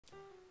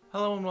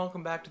Hello and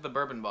welcome back to the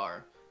Bourbon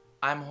Bar.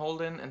 I'm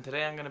Holden and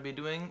today I'm going to be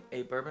doing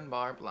a Bourbon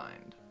Bar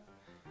blind.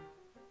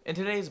 In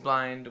today's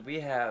blind we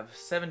have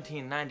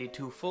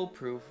 1792 Full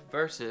Proof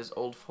versus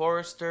Old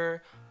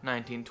Forester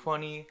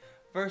 1920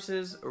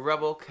 versus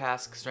Rebel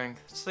Cask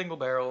Strength Single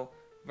Barrel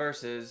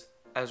versus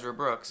Ezra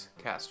Brooks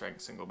Cask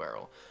Strength Single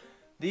Barrel.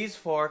 These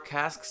four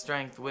cask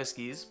strength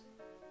whiskeys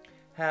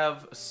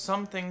have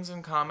some things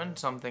in common,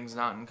 some things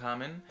not in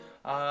common.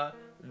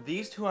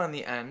 These two on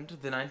the end,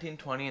 the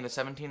 1920 and the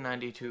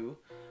 1792,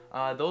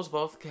 those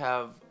both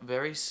have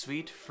very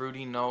sweet,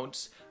 fruity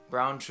notes,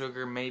 brown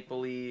sugar,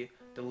 mapley,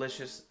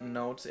 delicious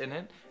notes in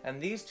it.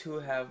 And these two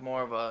have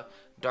more of a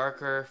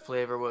darker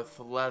flavor with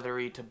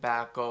leathery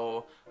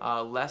tobacco,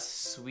 less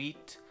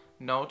sweet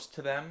notes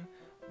to them.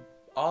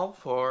 All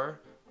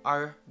four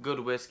are good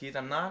whiskeys.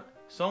 I'm not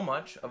so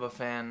much of a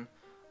fan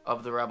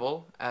of the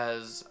Rebel,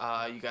 as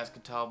you guys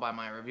could tell by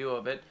my review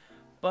of it,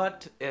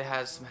 but it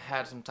has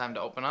had some time to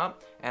open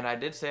up, and I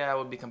did say I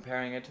would be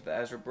comparing it to the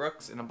Ezra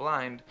Brooks in a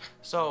blind,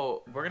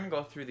 so we're going to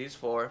go through these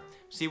four,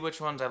 see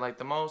which ones I like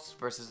the most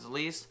versus the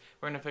least.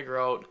 We're going to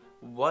figure out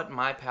what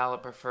my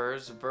palate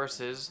prefers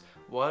versus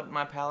what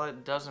my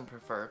palate doesn't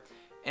prefer,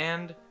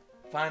 and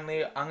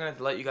finally I'm going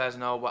to let you guys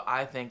know what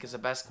I think is the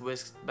best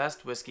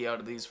whiskey out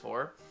of these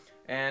four,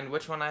 and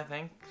which one I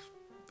think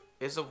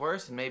is the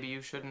worst and maybe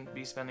you shouldn't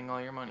be spending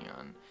all your money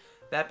on.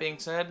 That being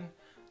said,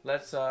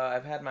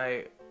 I've had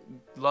my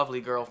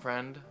lovely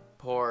girlfriend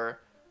pour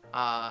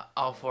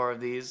all four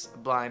of these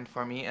blind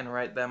for me and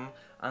write them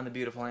on the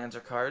beautiful answer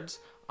cards.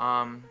 So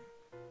I'm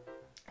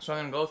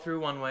going to go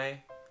through one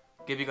way,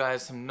 give you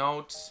guys some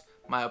notes,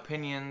 my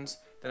opinions,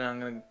 then I'm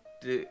going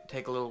to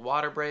take a little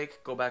water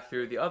break, go back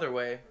through the other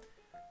way,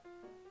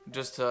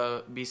 just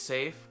to be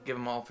safe, give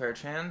them all a fair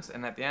chance,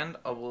 and at the end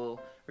I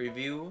will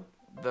review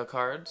the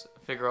cards,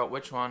 figure out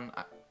which one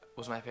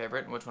was my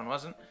favorite and which one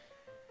wasn't,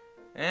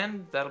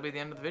 and that'll be the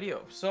end of the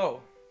video.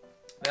 So,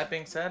 that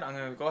being said, I'm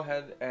going to go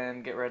ahead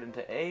and get right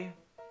into A.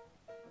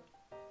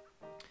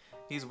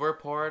 These were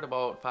poured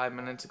about 5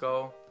 minutes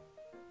ago,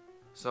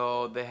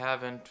 so they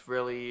haven't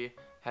really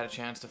had a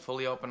chance to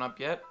fully open up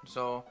yet,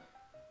 so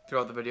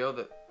throughout the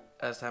video,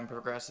 as time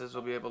progresses,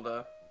 we'll be able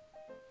to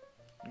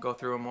go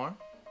through them more.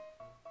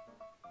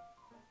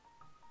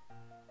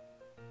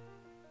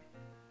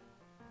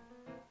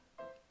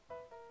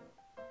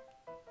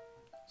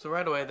 So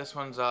right away, this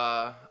one's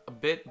a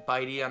bit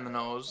bitey on the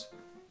nose,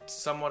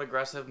 somewhat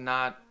aggressive,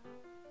 not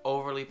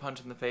overly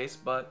punch in the face,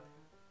 but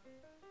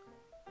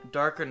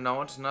darker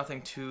notes,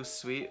 nothing too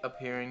sweet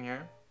appearing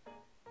here.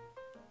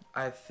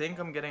 I think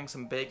I'm getting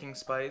some baking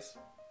spice.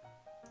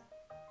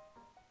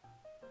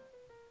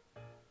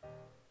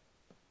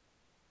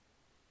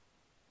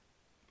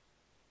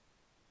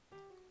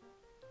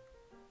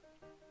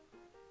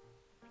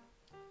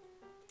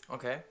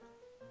 Okay.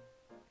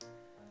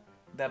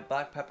 That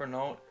black pepper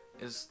note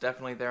is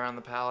definitely there on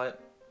the palate.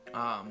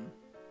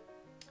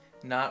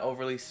 Not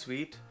overly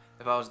sweet.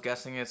 If I was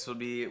guessing, this would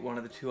be one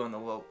of the two on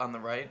the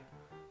right,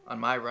 on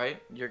my right.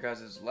 Your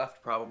guys'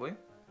 left probably.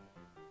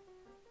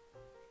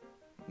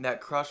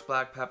 That crushed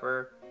black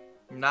pepper,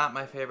 not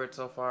my favorite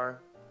so far.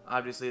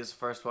 Obviously, it's the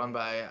first one,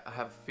 but I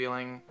have a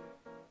feeling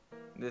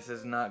this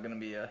is not gonna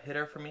be a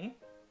hitter for me.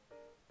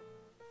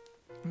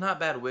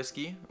 Not bad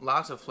whiskey,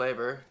 lots of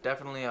flavor,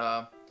 definitely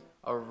a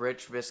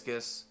rich,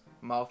 viscous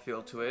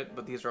mouthfeel to it,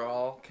 but these are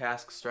all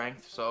cask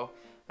strength, so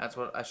that's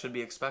what I should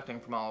be expecting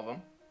from all of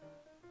them.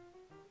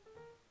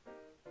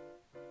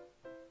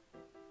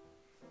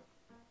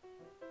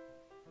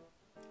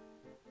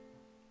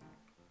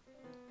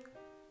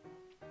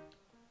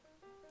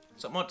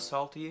 Somewhat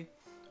salty,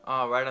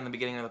 right on the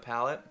beginning of the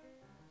palate.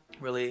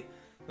 Really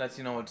lets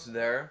you know it's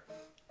there.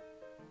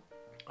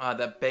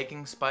 That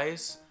baking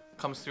spice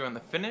comes through in the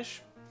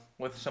finish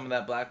with some of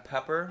that black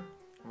pepper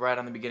right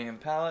on the beginning of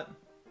the palate.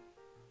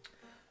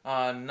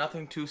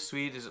 Nothing too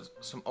sweet, there's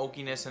some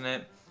oakiness in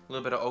it, a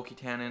little bit of oaky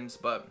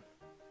tannins, but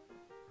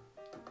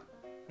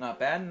not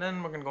bad. And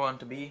then we're going to go on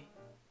to B.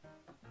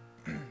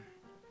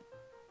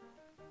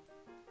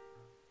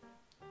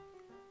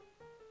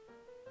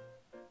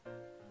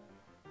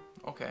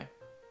 Okay.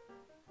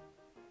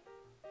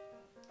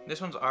 This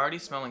one's already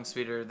smelling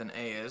sweeter than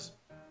A is.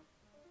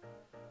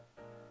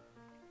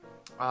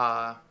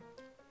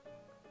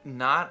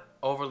 Not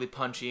overly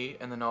punchy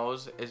in the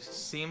nose. It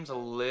seems a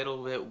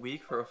little bit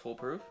weak for a full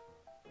proof.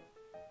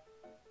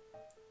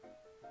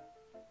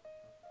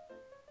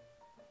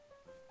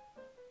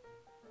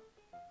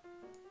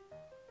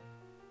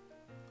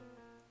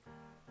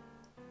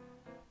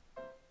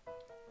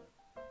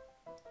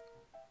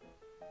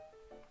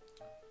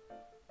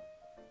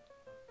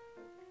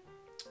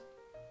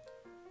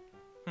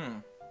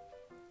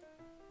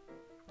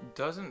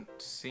 Doesn't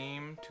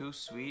seem too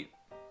sweet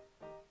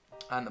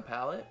on the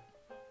palate.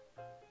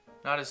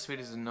 Not as sweet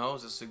as the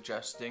nose is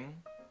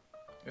suggesting.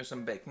 There's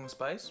some baking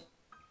spice.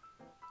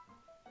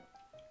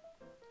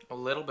 A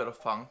little bit of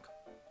funk.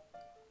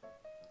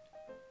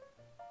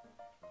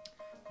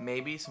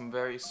 Maybe some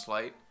very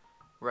slight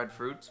red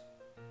fruits.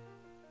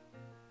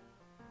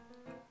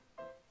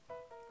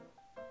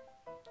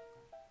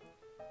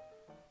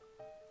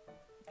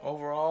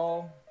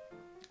 Overall,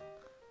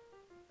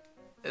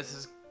 this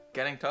is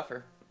getting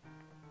tougher.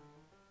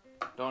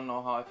 Don't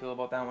know how I feel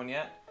about that one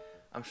yet.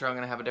 I'm sure I'm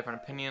gonna have a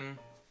different opinion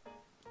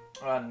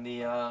on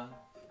the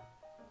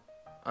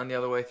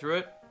other way through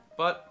it,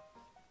 but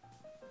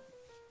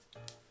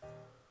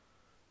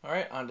all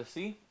right, on to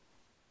C.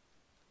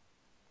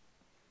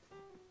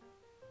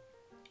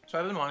 So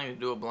I've been wanting to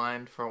do a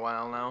blind for a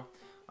while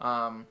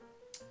now.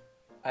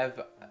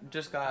 I've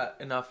just got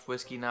enough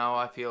whiskey now.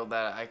 I feel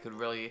that I could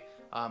really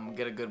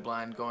get a good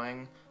blind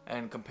going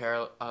and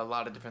compare a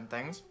lot of different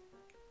things.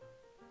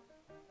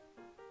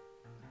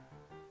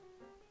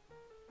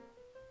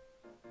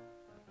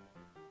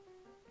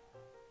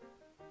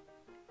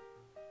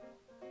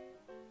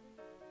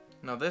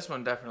 Now this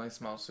one definitely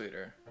smells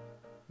sweeter.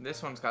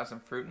 This one's got some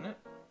fruit in it.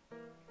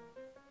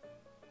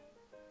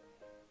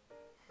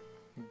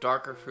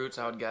 Darker fruits,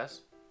 I would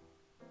guess.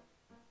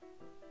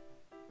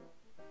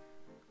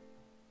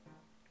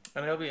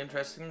 And it'll be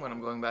interesting when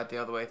I'm going back the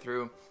other way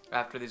through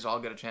after these all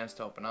get a chance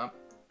to open up.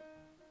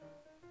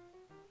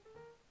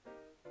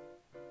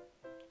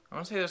 I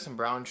want to say there's some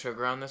brown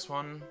sugar on this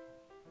one.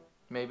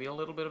 Maybe a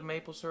little bit of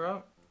maple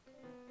syrup.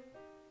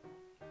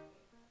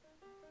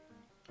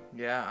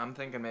 Yeah, I'm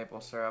thinking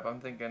maple syrup.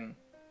 I'm thinking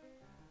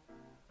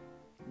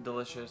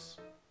delicious,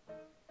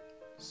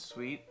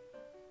 sweet.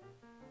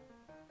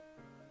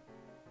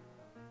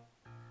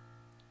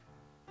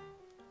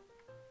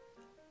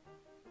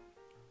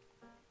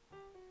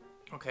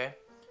 Okay,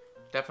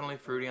 definitely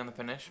fruity on the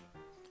finish.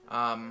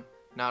 Not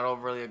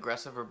overly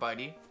aggressive or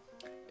bitey.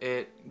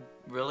 It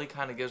really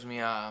kind of gives me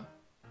a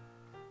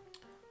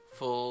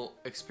full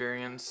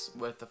experience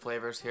with the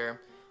flavors here.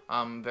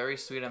 Very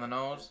sweet on the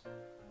nose.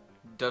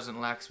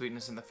 Doesn't lack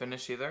sweetness in the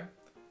finish either.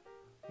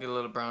 Get a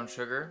little brown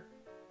sugar.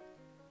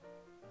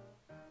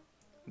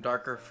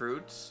 Darker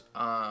fruits.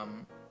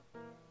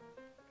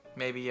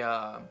 Maybe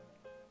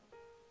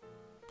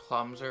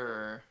plums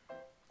or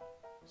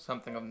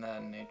something of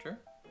that nature.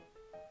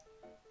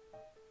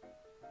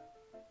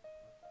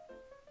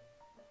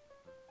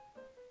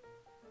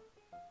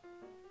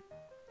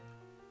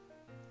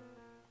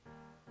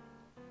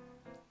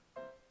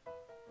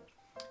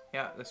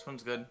 Yeah, this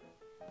one's good.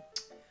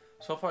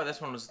 So far, this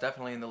one was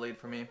definitely in the lead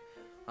for me.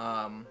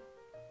 I'm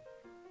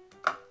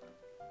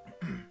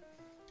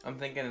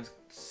thinking it's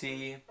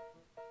C,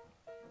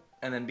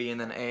 and then B, and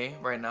then A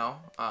right now.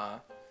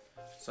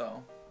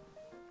 So.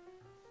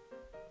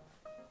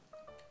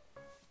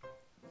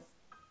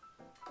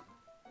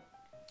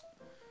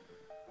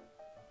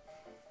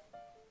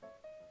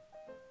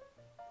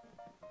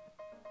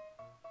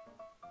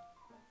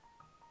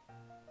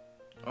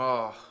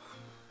 Oh.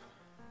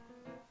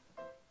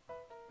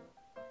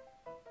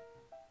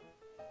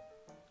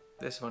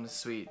 This one is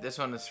sweet. This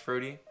one is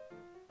fruity.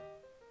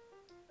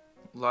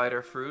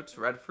 Lighter fruits,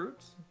 red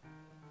fruits.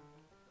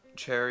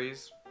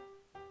 Cherries.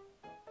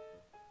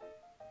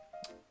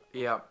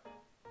 Yep.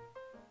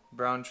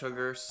 Brown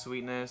sugar,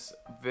 sweetness.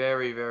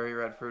 Very, very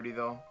red fruity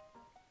though.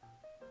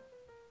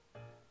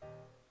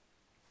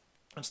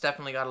 It's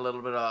definitely got a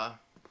little bit of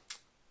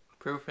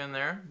proof in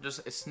there.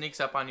 Just it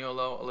sneaks up on you a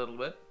little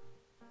bit.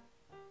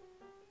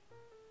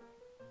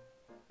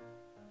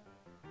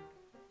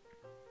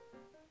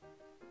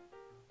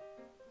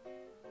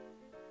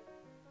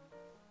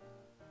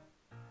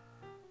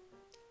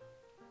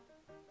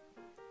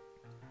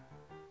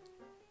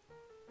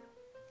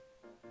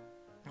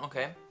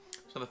 Okay,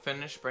 so the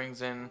finish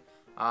brings in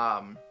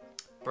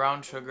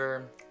brown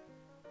sugar.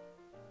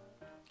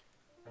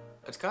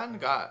 It's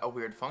got a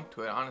weird funk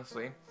to it,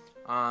 honestly.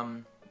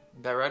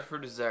 That red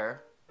fruit is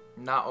there,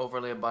 not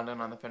overly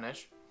abundant on the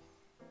finish.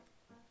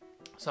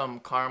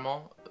 Some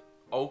caramel,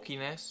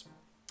 oakiness.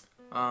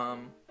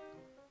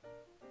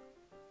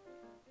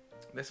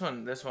 This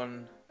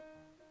one,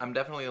 I'm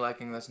definitely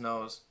liking this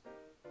nose.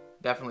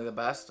 Definitely the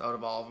best out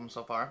of all of them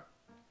so far.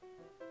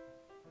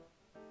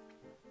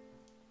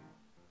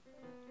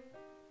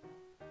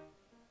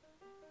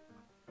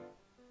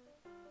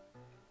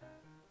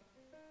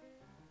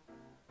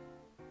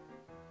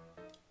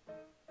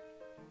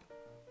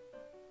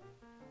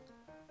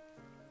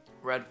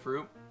 Red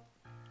fruit,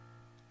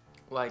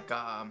 like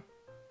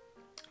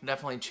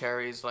definitely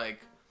cherries. Like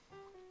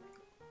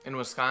in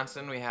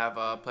Wisconsin, we have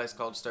a place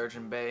called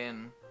Sturgeon Bay,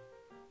 and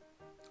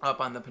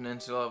up on the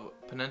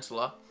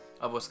peninsula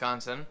of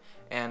Wisconsin,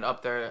 and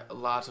up there,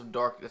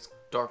 it's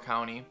Door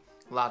County,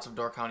 lots of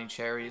Door County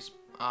cherries,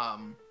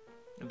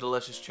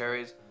 delicious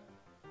cherries.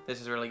 This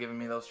is really giving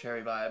me those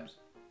cherry vibes.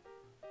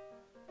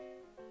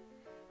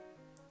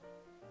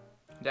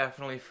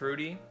 Definitely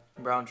fruity,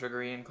 brown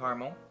sugary, and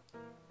caramel.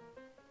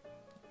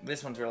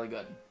 This one's really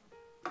good.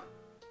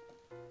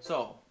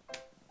 So,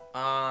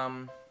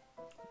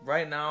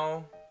 right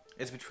now,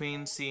 it's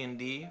between C and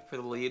D for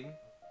the lead.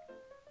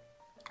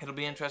 It'll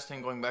be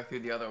interesting going back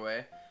through the other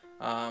way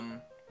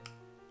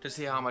to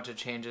see how much it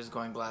changes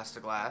going glass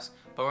to glass.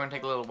 But we're going to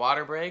take a little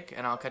water break,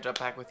 and I'll catch up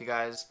back with you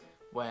guys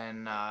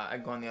when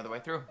I'm going the other way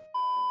through.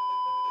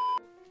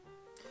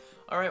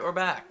 Alright, we're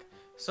back.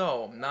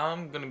 So, now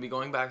I'm going to be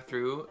going back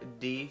through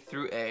D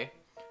through A.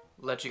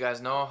 let you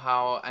guys know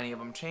how any of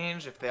them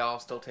change, if they all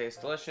still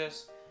taste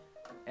delicious,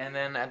 and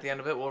then at the end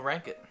of it, we'll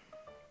rank it.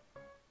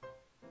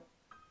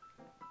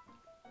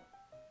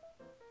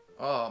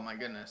 Oh my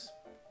goodness.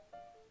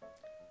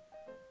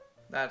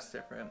 That's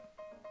different.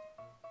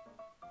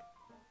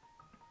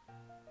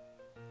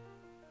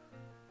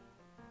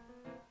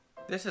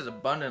 This is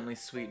abundantly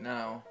sweet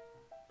now.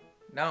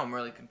 Now I'm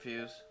really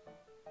confused.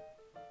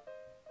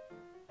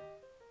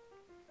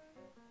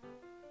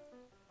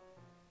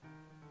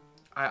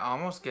 I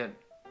almost get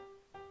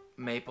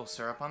maple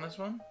syrup on this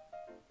one.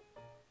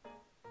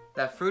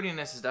 That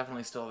fruitiness is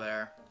definitely still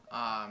there.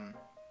 But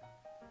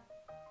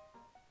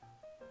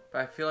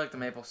I feel like the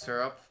maple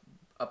syrup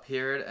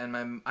appeared,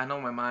 and I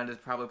know my mind is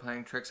probably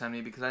playing tricks on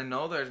me because I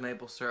know there's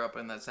maple syrup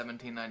in that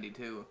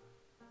 1792.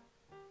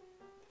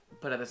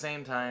 But at the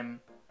same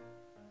time,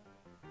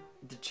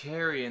 the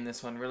cherry in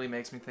this one really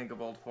makes me think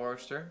of Old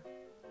Forester.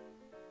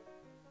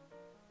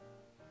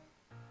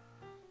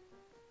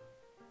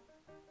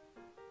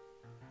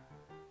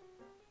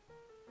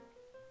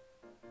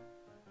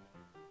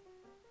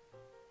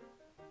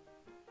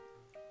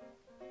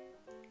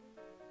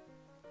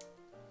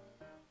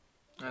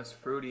 That's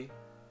fruity.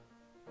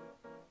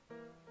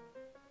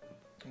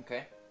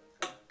 Okay.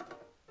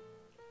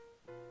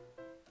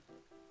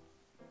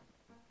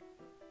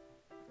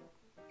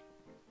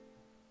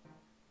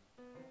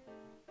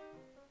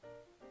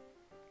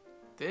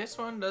 This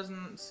one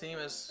doesn't seem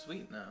as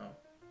sweet now.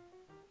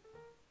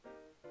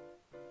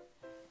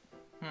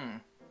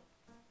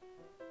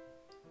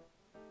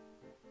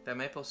 That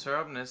maple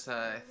syrupness that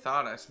I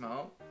thought I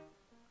smelled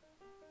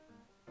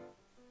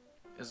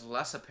is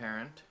less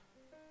apparent.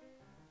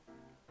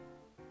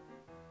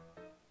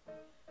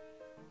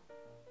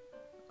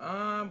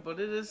 But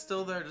it is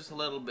still there just a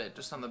little bit,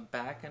 just on the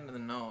back end of the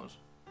nose.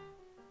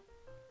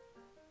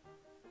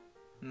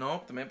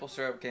 Nope, the maple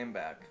syrup came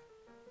back.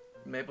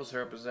 Maple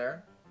syrup is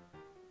there.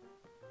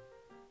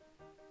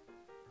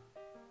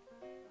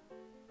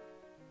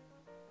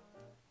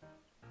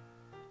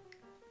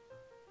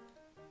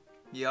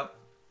 Yep.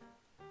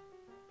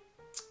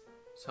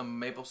 Some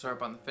maple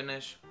syrup on the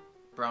finish,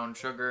 brown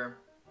sugar,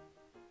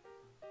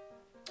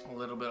 a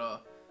little bit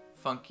of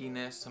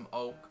funkiness, some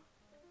oak.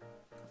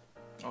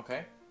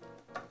 Okay.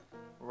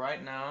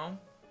 Right now,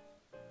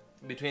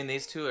 between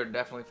these two are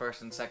definitely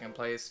first and second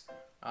place.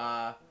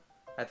 I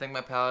think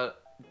my palate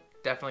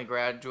definitely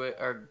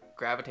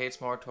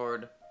gravitates more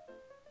toward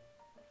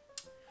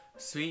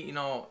sweet. You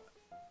know,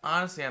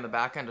 honestly, on the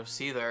back end of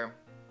C there,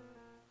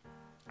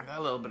 I got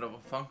a little bit of a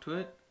funk to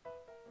it.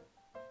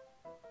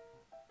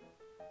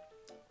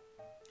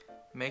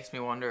 Makes me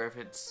wonder if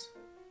it's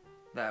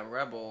that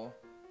Rebel,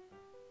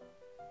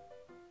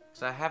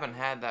 because I haven't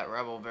had that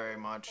Rebel very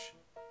much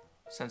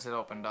since it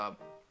opened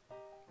up.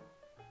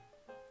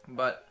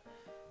 But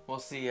we'll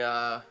see.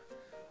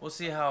 We'll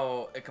see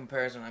how it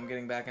compares when I'm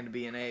getting back into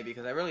B and A,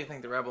 because I really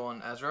think the Rebel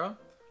and Ezra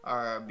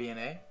are B and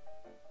A.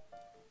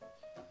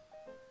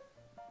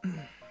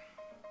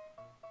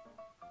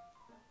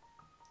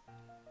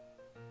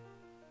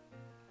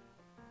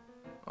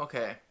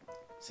 Okay.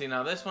 See,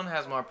 now this one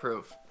has more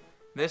proof.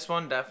 This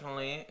one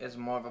definitely is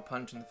more of a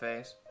punch in the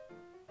face.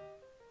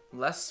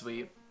 Less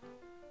sweet.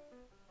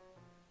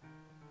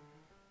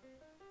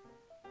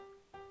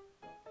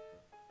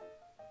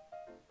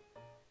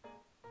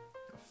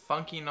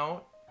 Funky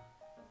note.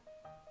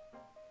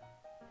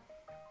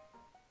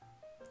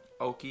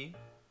 Oaky.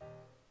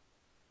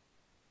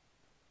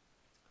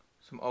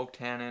 Some oak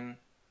tannin.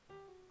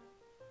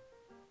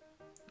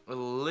 A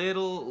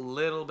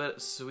little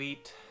bit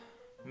sweet.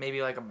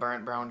 Maybe like a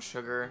burnt brown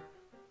sugar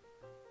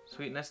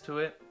sweetness to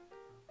it.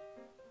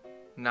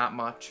 Not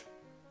much.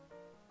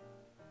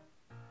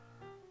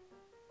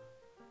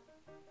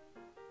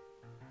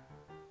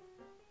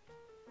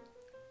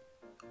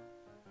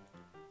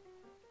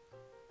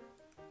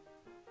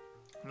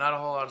 Not a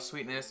whole lot of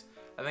sweetness.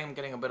 I think I'm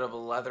getting a bit of a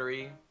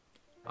leathery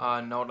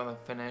note on the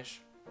finish.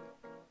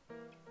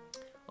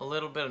 A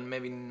little bit of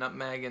maybe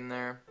nutmeg in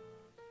there.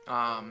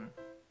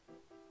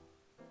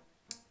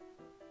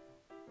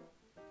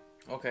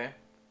 Okay.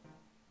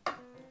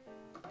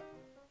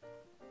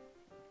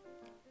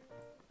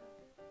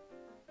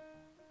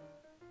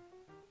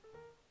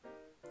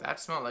 That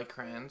smelled like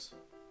crayons.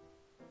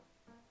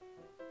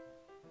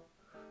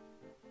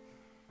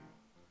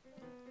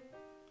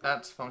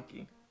 That's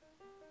funky.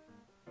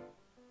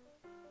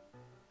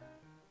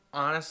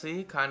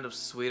 Honestly, kind of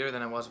sweeter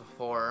than it was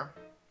before.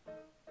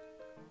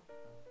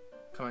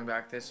 Coming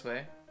back this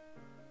way,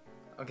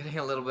 I'm getting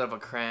a little bit of a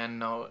crayon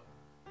note.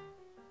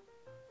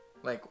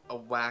 Like a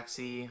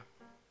waxy,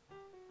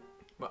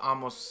 but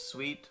almost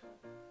sweet.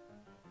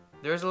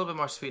 There's a little bit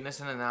more sweetness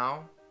in it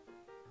now.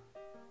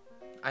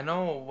 I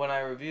know when I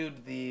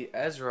reviewed the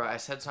Ezra, I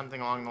said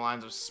something along the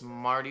lines of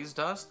Smarties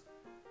dust.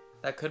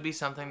 That could be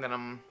something that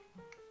I'm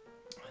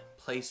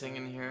placing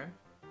in here.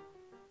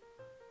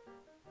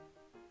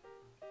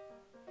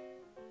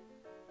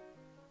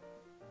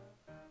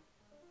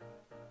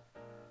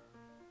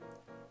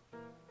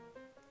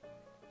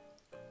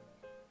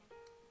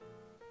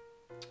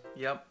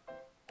 Yep.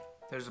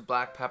 There's a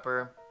black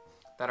pepper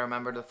that I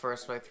remembered the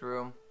first way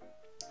through.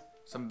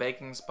 Some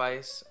baking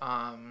spice.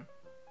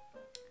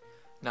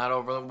 Not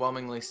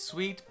overwhelmingly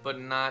sweet, but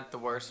not the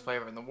worst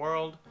flavor in the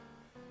world.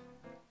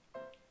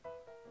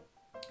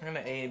 I'm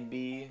gonna A and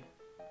B.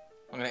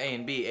 I'm gonna A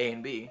and B, A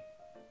and B.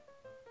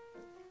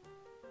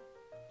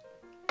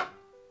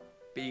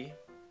 B.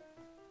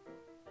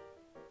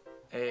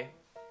 A.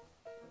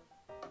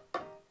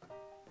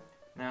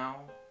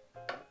 Now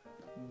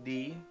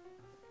D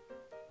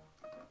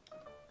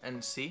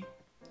and C.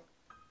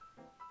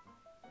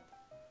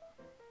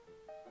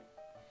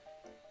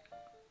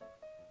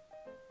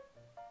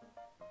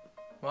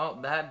 Well,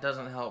 that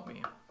doesn't help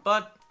me,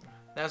 but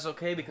that's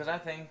okay because I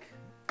think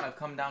I've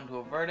come down to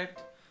a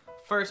verdict.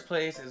 First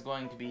place is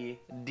going to be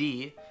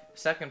D,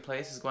 second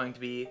place is going to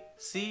be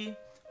C,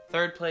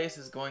 third place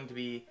is going to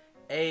be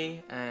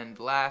A, and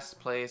last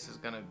place is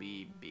going to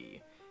be B.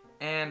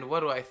 And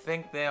what do I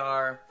think they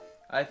are?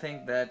 I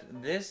think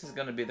that this is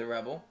going to be the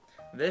Rebel,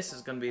 this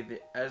is going to be the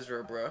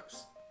Ezra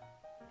Brooks,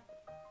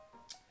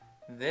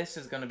 this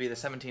is going to be the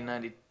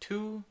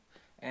 1792,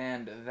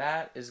 and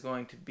that is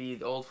going to be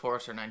the Old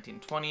Forester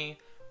 1920,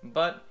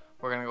 but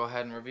we're going to go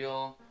ahead and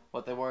reveal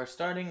what they were,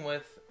 starting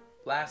with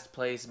last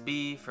place.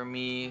 B for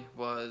me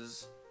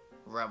was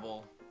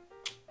Rebel,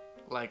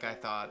 like I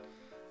thought.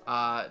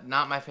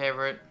 Not my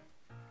favorite.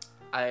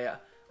 I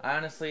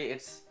honestly,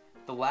 it's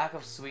the lack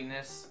of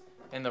sweetness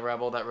in the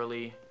Rebel that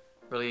really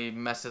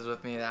messes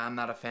with me, that I'm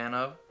not a fan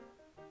of.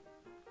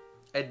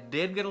 It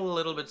did get a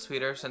little bit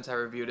sweeter since I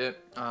reviewed it,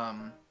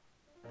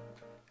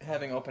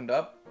 having opened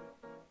up.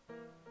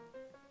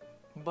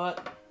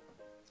 But,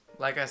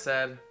 like I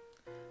said,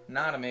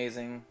 not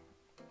amazing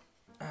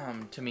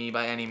to me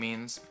by any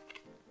means.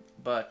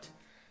 But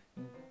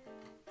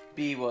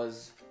B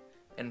was,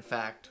 in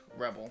fact,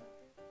 Rebel.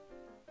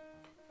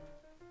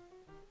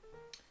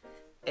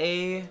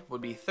 A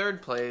would be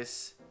third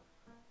place,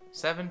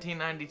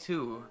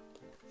 1792.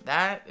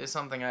 That is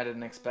something I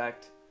didn't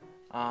expect.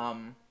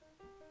 Wow,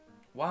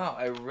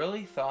 I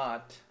really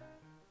thought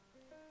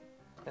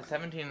that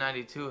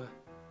 1792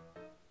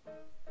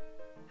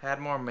 had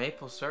more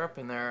maple syrup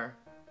in there.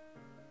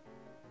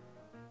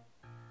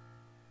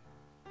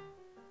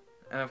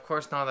 And of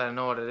course, now that I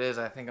know what it is,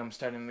 I think I'm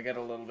starting to get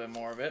a little bit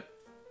more of it.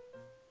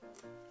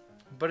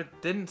 But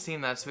it didn't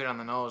seem that sweet on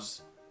the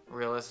nose,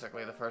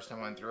 realistically, the first time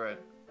I went through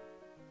it.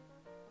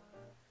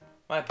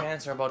 My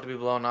pants are about to be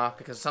blown off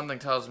because something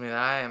tells me that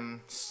I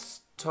am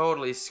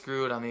totally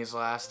screwed on these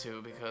last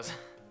two because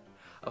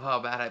of how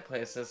bad I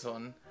placed this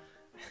one.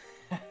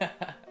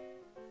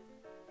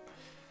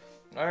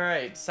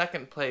 Alright,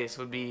 second place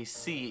would be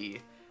C,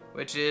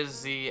 which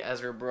is the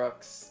Ezra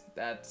Brooks.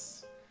 That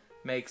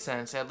makes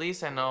sense. At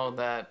least I know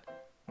that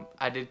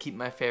I did keep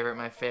my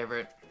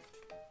favorite.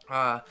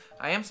 I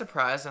am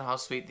surprised at how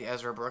sweet the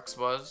Ezra Brooks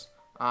was.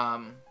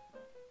 I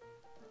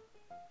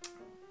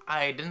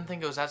didn't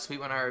think it was that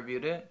sweet when I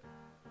reviewed it.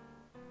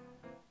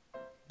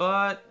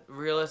 But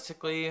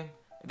realistically,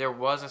 there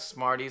was a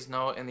Smarties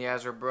note in the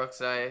Ezra Brooks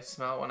that I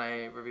smelled when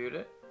I reviewed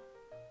it.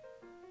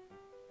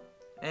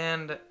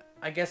 And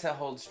I guess that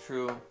holds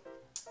true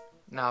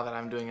now that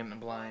I'm doing it in a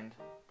blind.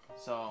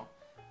 So,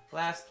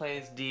 last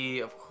place, D,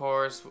 of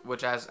course,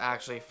 which is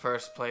actually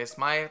first place.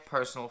 My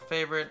personal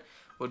favorite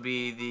would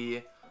be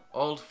the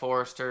Old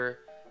Forester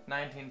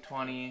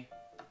 1920.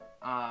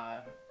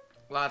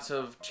 Lots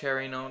of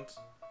cherry notes,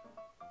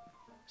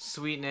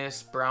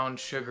 sweetness, brown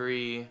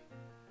sugary,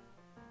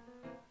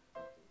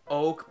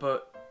 oak,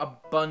 but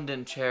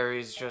abundant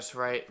cherries just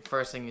right.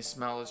 First thing you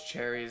smell is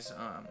cherries.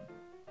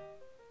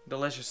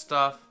 Delicious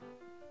stuff.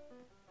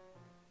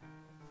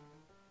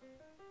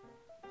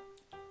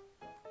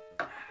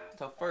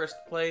 So first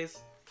place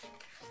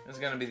is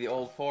going to be the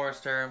Old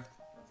Forester.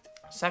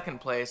 Second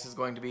place is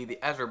going to be the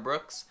Ezra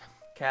Brooks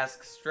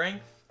Cask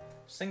Strength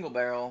Single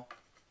Barrel.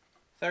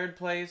 Third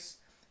place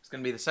is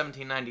going to be the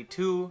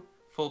 1792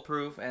 Full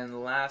Proof. And the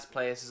last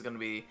place is going to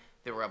be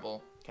the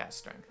Rebel Cask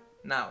Strength.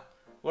 Now,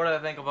 what do I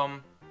think of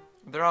them?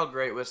 They're all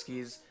great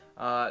whiskeys.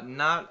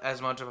 Not as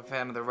much of a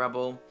fan of the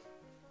Rebel.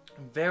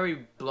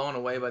 Very blown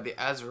away by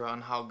the Ezra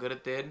on how good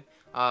it did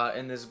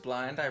in this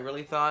blind. I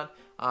really thought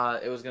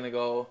it was going to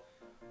go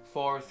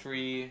 4,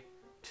 3,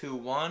 2,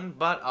 1,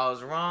 but I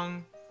was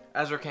wrong.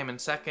 Ezra came in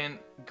second.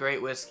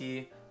 Great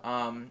whiskey.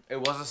 It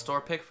was a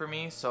store pick for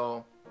me,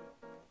 so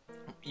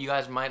you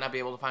guys might not be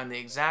able to find the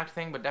exact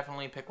thing, but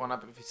definitely pick one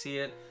up if you see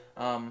it.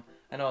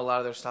 I know a lot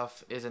of their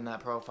stuff is in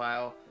that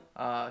profile.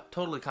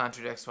 Totally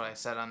contradicts what I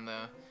said on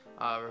the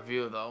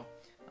review, though.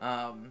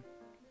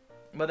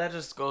 But that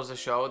just goes to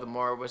show the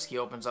more whiskey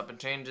opens up and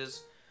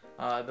changes,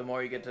 the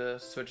more you get to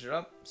switch it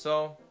up.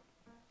 So,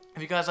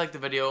 if you guys like the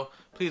video,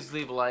 please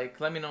leave a like.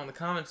 Let me know in the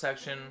comment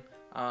section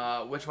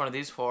which one of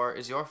these four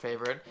is your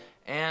favorite.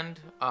 And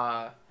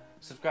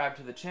subscribe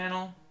to the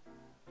channel.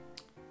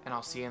 And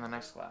I'll see you in the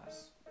next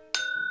class.